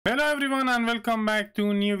Hello everyone and welcome back to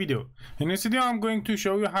a new video. In this video I'm going to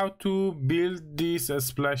show you how to build this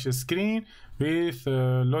splash screen with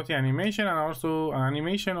Lottie animation and also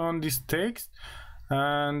animation on this text,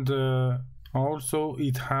 and also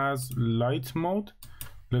it has light mode.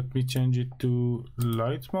 Let me change it to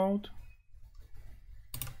light mode.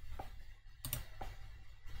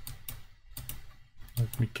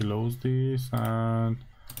 Let me close this and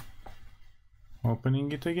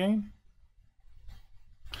opening it again.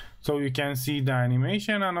 So you can see the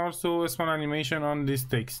animation and also a small animation on this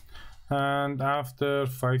text, and after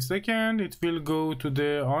 5 seconds it will go to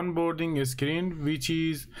the onboarding screen, which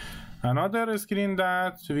is another screen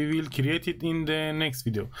that we will create it in the next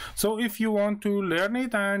video. So if you want to learn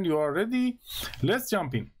it and you are ready, let's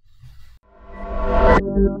jump in.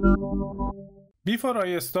 Before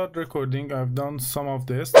I start recording, I've done some of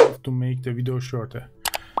the stuff to make the video shorter.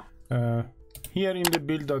 Here in the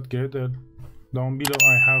build.get, down below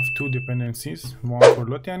I have two dependencies, one for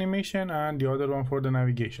Lottie animation and the other one for the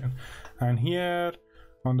navigation. And here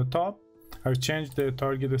on the top I've changed the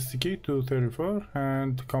target SDK to 34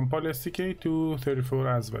 and compile SDK to 34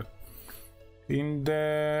 as well. In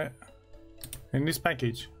this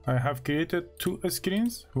package I have created two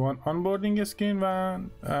screens, one onboarding screen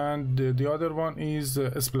and the other one is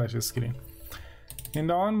a splash screen. In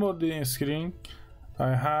the onboarding screen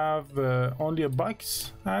I have only a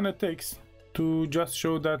box and a text to just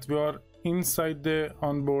show that we are inside the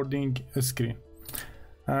onboarding screen,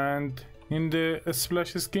 and in the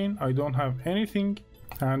splash screen I don't have anything,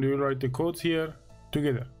 and we'll write the codes here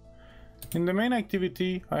together. In the main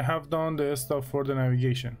activity I have done the stuff for the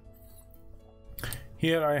navigation.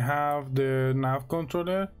 Here I have the nav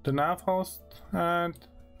controller, the nav host, and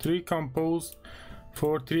 3 compose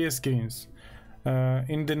for 3 screens.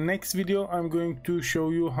 In the next video I'm going to show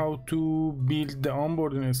you how to build the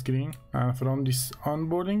onboarding screen, and from this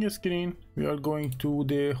onboarding screen we are going to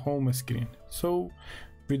the home screen. So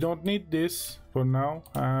we don't need this for now,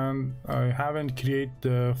 and I haven't created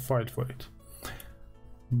the file for it,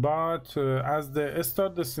 but as the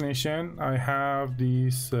start destination I have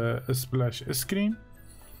this splash screen.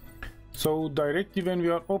 So directly when we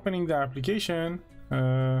are opening the application,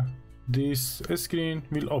 this screen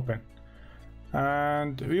will open,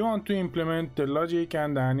 and we want to implement the logic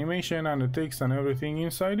and the animation and the text and everything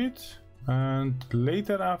inside it, and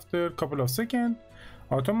later after a couple of seconds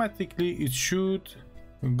automatically it should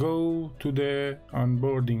go to the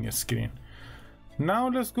onboarding screen. Now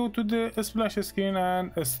let's go to the splash screen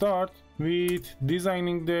and start with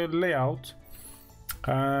designing the layout,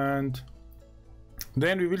 and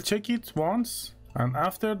then we will check it once, and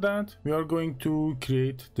after that we are going to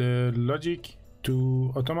create the logic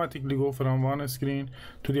to automatically go from one screen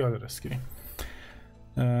to the other screen.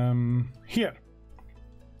 Here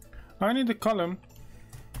I need a column,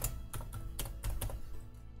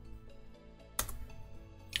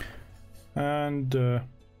 and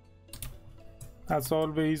as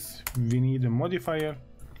always we need a modifier.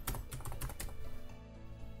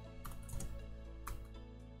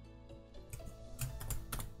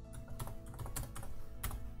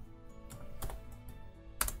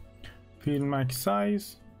 Fill max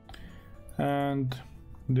size, and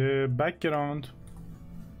the background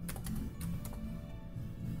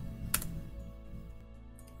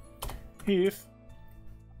if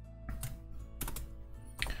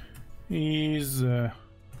is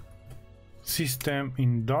system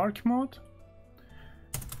in dark mode,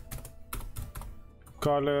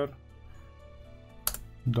 color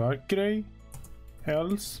dark gray,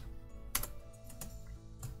 else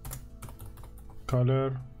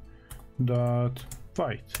color dot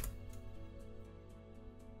white.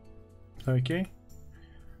 Okay,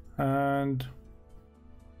 and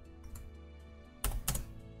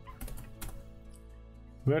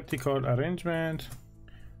vertical arrangement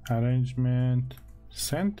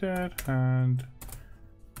center, and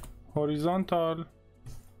horizontal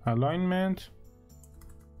alignment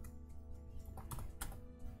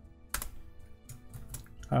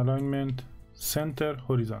center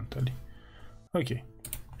horizontally. Okay,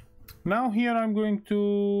 now here I'm going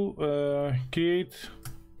to create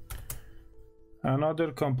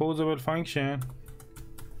another composable function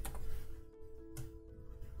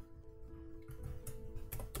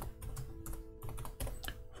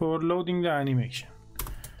for loading the animation.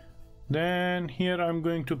 Then here I'm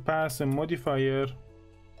going to pass a modifier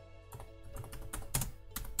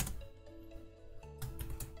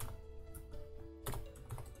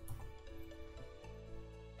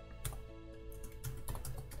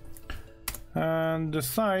and the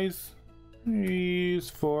size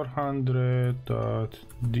is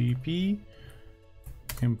 400.dp,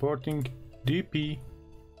 importing dp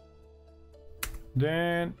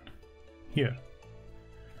Then here,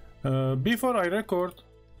 before I record,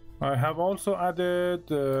 I have also added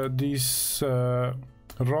this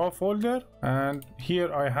raw folder, and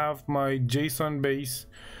here I have my JSON base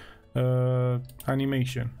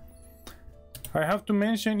animation. I have to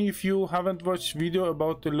mention, if you haven't watched video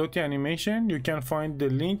about the Lottie animation, you can find the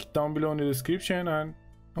link down below in the description and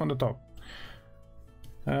on the top.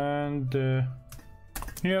 And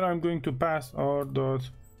here I'm going to pass our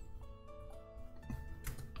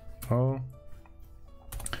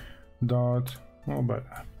mobile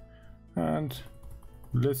app, and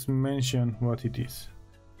let's mention what it is.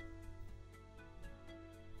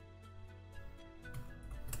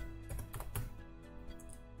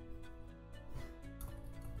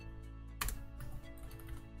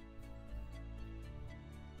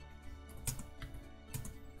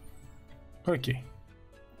 Okay,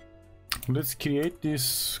 let's create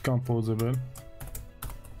this composable.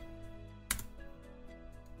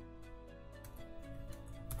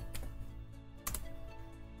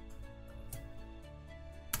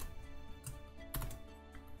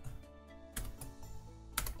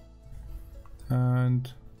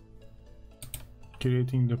 And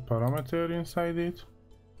creating the parameter inside it.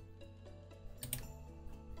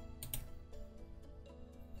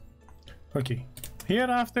 Okay, here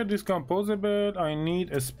after this composable I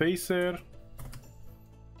need a spacer,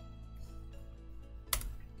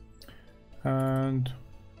 and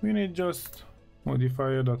we need just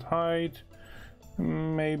modifier.height,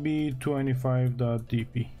 maybe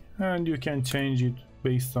 25.dp, and you can change it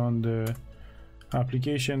based on the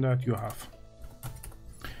application that you have.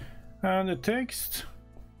 And the text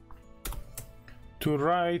to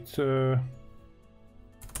write a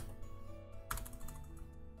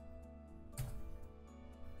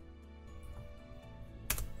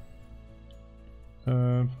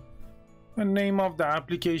name of the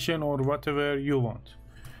application or whatever you want.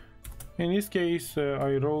 In this case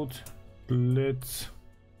I wrote let's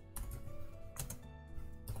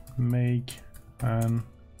make an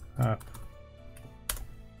app,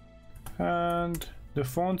 and the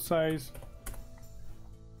font size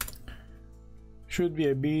should be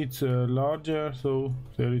a bit larger, so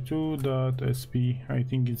 32.sp, I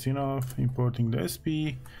think it's enough. Importing the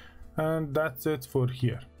sp, and that's it for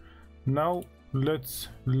here. Now let's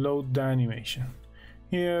load the animation.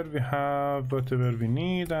 Here we have whatever we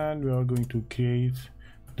need, and we are going to create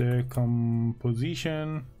the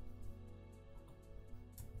composition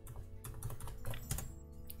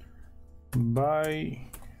by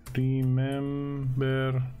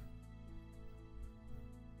remember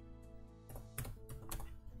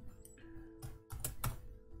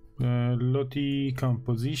Lottie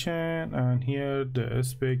composition, and here the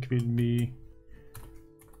spec will be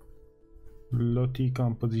Lottie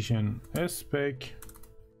composition spec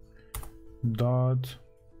dot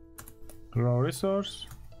raw resource,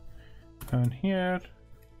 and here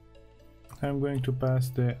I'm going to pass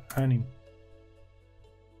the anim.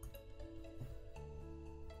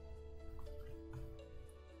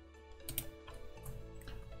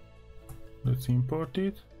 Let's import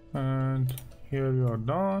it, and here we are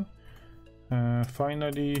done.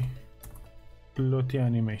 Finally, Lottie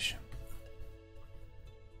animation.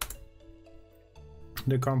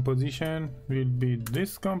 The composition will be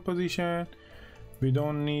this composition. We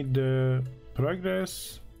don't need the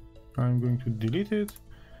progress. I'm going to delete it,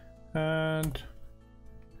 and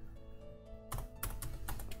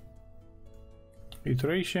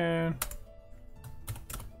iteration.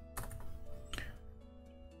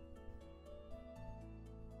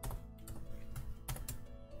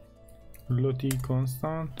 Lottie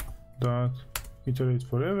constant dot iterate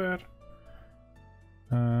forever,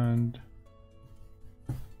 and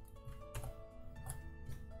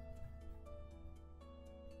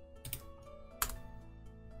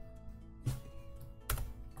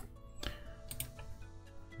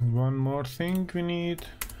one more thing we need,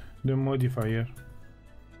 the modifier.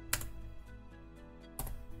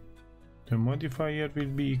 The modifier will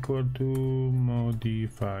be equal to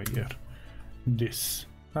modifier this,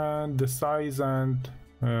 and the size and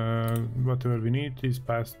whatever we need is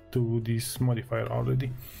passed to this modifier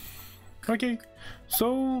already. Okay,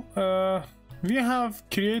 so we have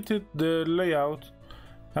created the layout,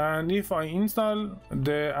 and if I install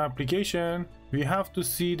the application, we have to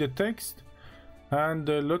see the text and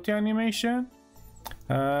the Lottie animation,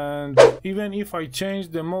 and even if I change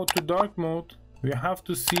the mode to dark mode, we have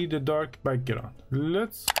to see the dark background.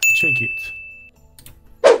 Let's check it.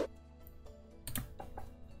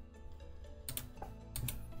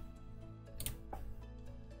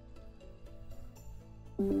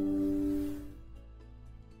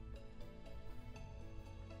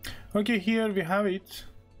 Okay, here we have it,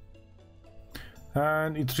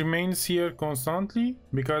 and it remains here constantly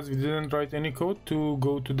because we didn't write any code to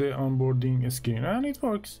go to the onboarding screen, and it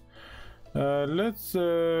works. Let's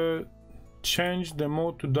change the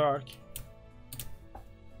mode to dark.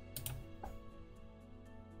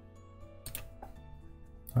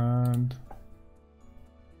 And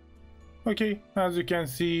okay, as you can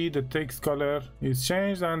see, the text color is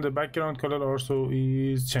changed and the background color also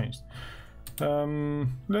is changed.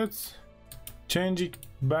 Let's change it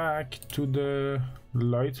back to the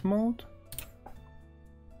light mode,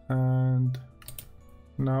 and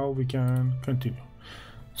now we can continue.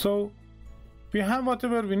 So we have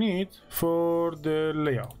whatever we need for the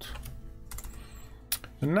layout.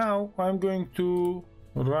 And now I'm going to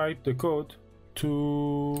write the code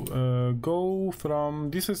to go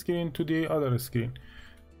from this screen to the other screen.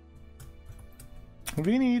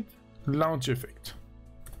 We need launch effect,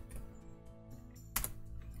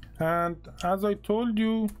 and as I told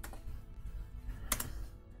you,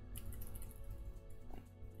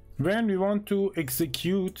 when we want to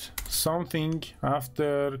execute something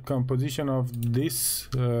after composition of this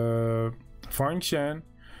function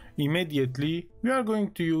immediately, we are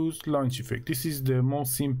going to use launch effect. This is the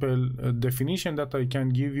most simple definition that I can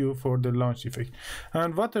give you for the launch effect,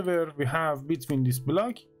 and whatever we have between this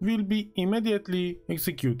block will be immediately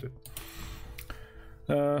executed.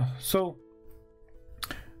 So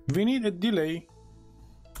we need a delay,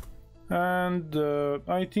 and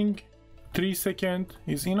I think 3 seconds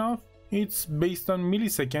is enough. It's based on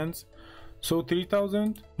milliseconds, so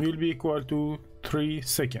 3000 will be equal to 3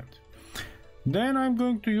 seconds. Then I'm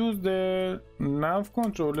going to use the nav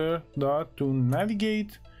controller dot to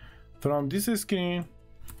navigate from this screen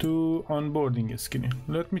to onboarding screen.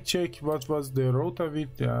 Let me check what was the route of it.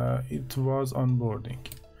 It was onboarding.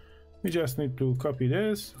 We just need to copy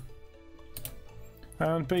this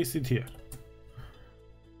and paste it here,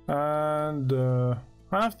 and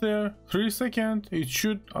after 3 seconds it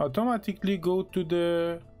should automatically go to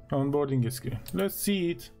the onboarding screen. Let's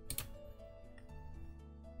see it.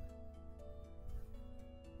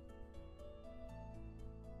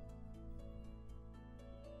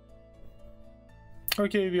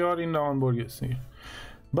 Okay, we are in the onboarding screen,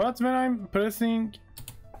 but when I'm pressing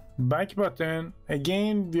back button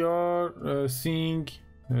again, we are seeing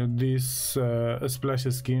this splash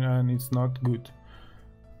screen, and it's not good.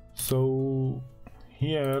 So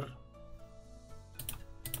here,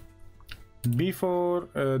 before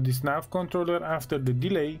this nav controller, after the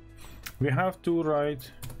delay, we have to write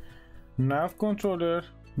nav controller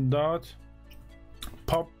dot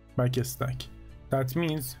PopBackstack. That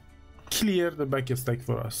means clear the backstack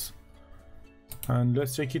for us. And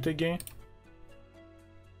let's check it again.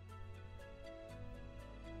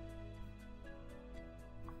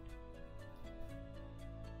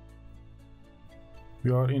 We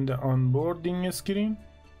are in the onboarding screen,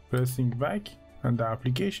 pressing back, and the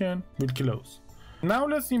application will close. Now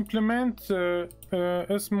let's implement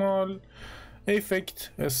a small effect,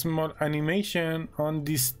 a small animation on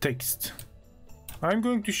this text. I'm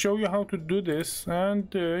going to show you how to do this, and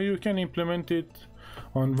you can implement it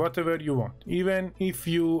on whatever you want. Even if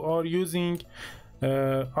you are using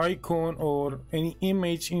icon or any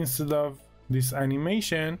image instead of this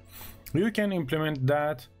animation, you can implement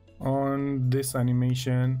that on this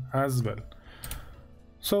animation as well.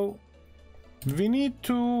 So we need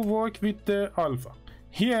to work with the alpha.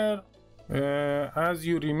 Here, as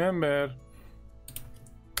you remember,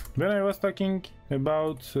 when I was talking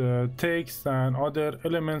about text and other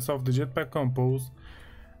elements of the Jetpack compose,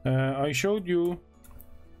 I showed you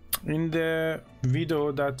in the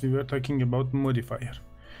video that we were talking about modifier.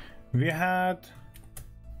 We had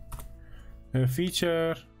a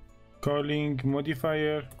feature calling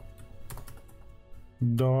modifier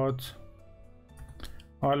dot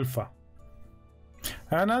alpha,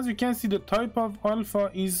 and as you can see, the type of alpha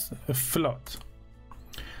is a float.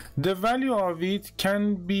 The value of it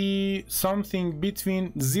can be something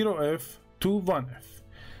between 0f to 1f.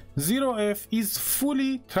 0f is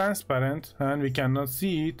fully transparent and we cannot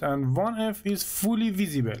see it, and 1f is fully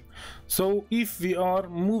visible. So if we are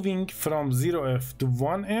moving from 0f to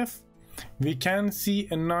 1f, we can see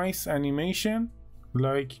a nice animation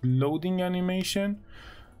like loading animation,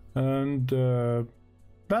 and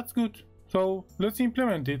that's good. So let's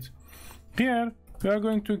implement it. Here we are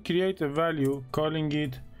going to create a value calling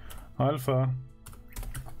it alpha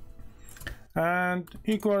and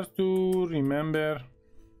equals to, remember,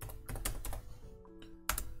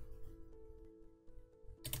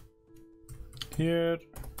 here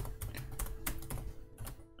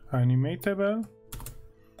animatable,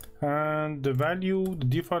 and the value, the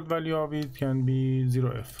default value of it can be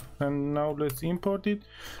 0f. And now let's import it.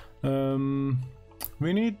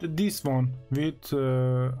 We need this one with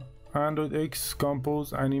Android X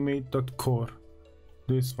compose animate.core,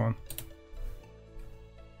 this one,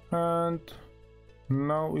 and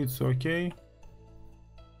now it's okay.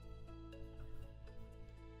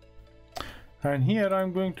 And here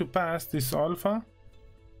I'm going to pass this alpha,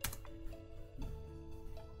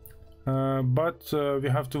 but we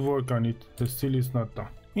have to work on it. Still is not done.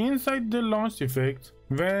 Inside the launch effect,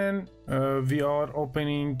 when we are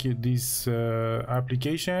opening this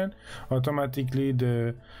application, automatically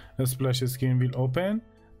the splash screen will open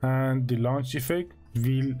and the launch effect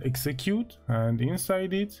will execute, and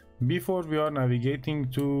inside it, before we are navigating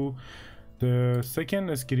to the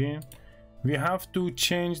second screen, we have to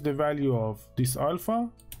change the value of this alpha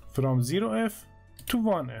from 0f to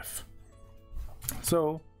 1f.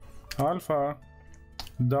 So alpha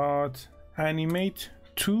dot animate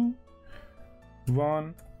to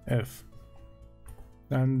 1f,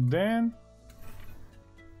 and then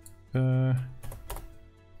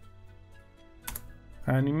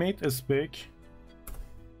animate a spec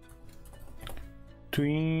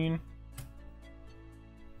tween,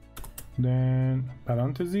 then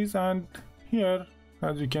parentheses, and here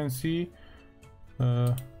as you can see,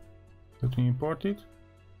 let me import it,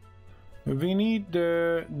 we need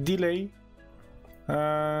the delay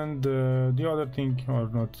and the other thing are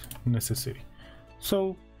not necessary.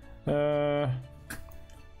 So the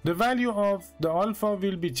value of the alpha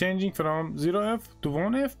will be changing from 0f to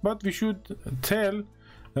 1f, but we should tell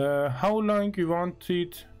how long we want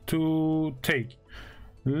it to take.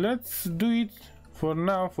 Let's do it for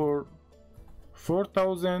now for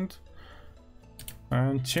 4000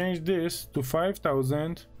 and change this to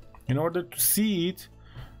 5000 in order to see it,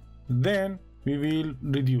 then we will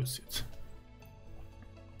reduce it.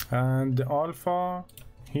 And the alpha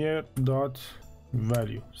here dot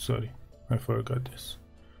value, sorry, I forgot this.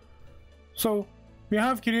 So we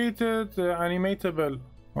have created the animatable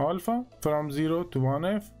alpha from 0 to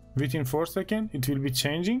 1f. Within 4 seconds it will be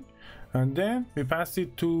changing, and then we pass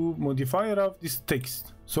it to modifier of this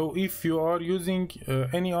text. So if you are using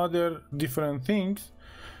any other different things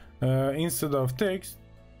instead of text,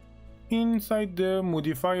 inside the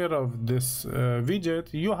modifier of this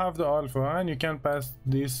widget you have the alpha, and you can pass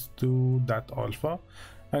this to that alpha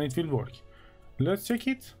and it will work. Let's check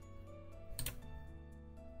it.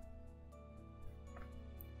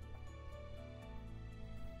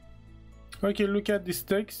 Okay, look at this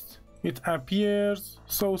text. It appears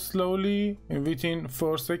so slowly within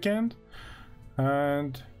 4 seconds,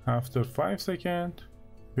 and after 5 seconds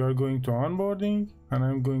we are going to onboarding, and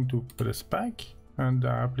I'm going to press back and the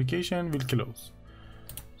application will close.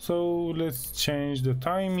 So let's change the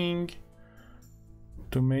timing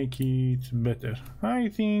to make it better. I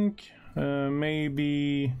think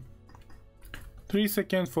maybe 3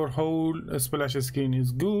 seconds for whole splash screen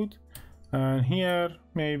is good, and here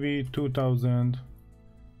maybe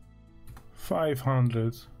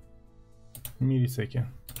 2500 milliseconds.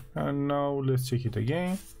 And now let's check it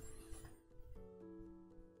again.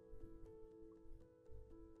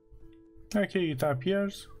 Okay, it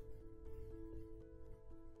appears.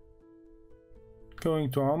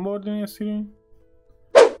 Going to onboarding screen,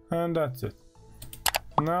 and that's it.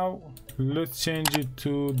 Now let's change it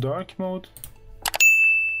to dark mode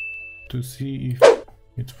to see if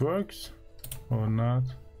it works or not.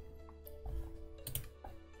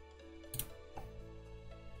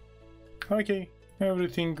 Okay,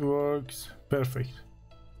 everything works perfect.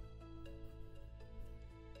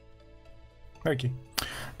 Okay,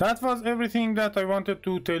 that was everything that I wanted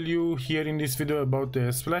to tell you here in this video about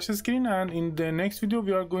the splash screen, and in the next video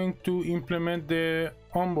we are going to implement the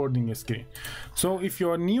onboarding screen. So if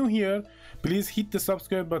you are new here, please hit the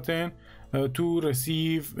subscribe button to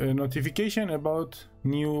receive a notification about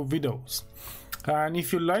new videos. And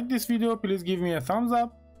if you like this video, please give me a thumbs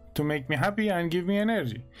up to make me happy and give me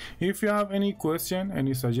energy. If you have any question,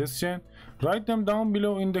 any suggestion, write them down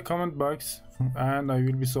below in the comment box, and I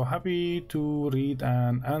will be so happy to read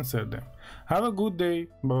and answer them. Have a good day.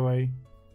 Bye bye.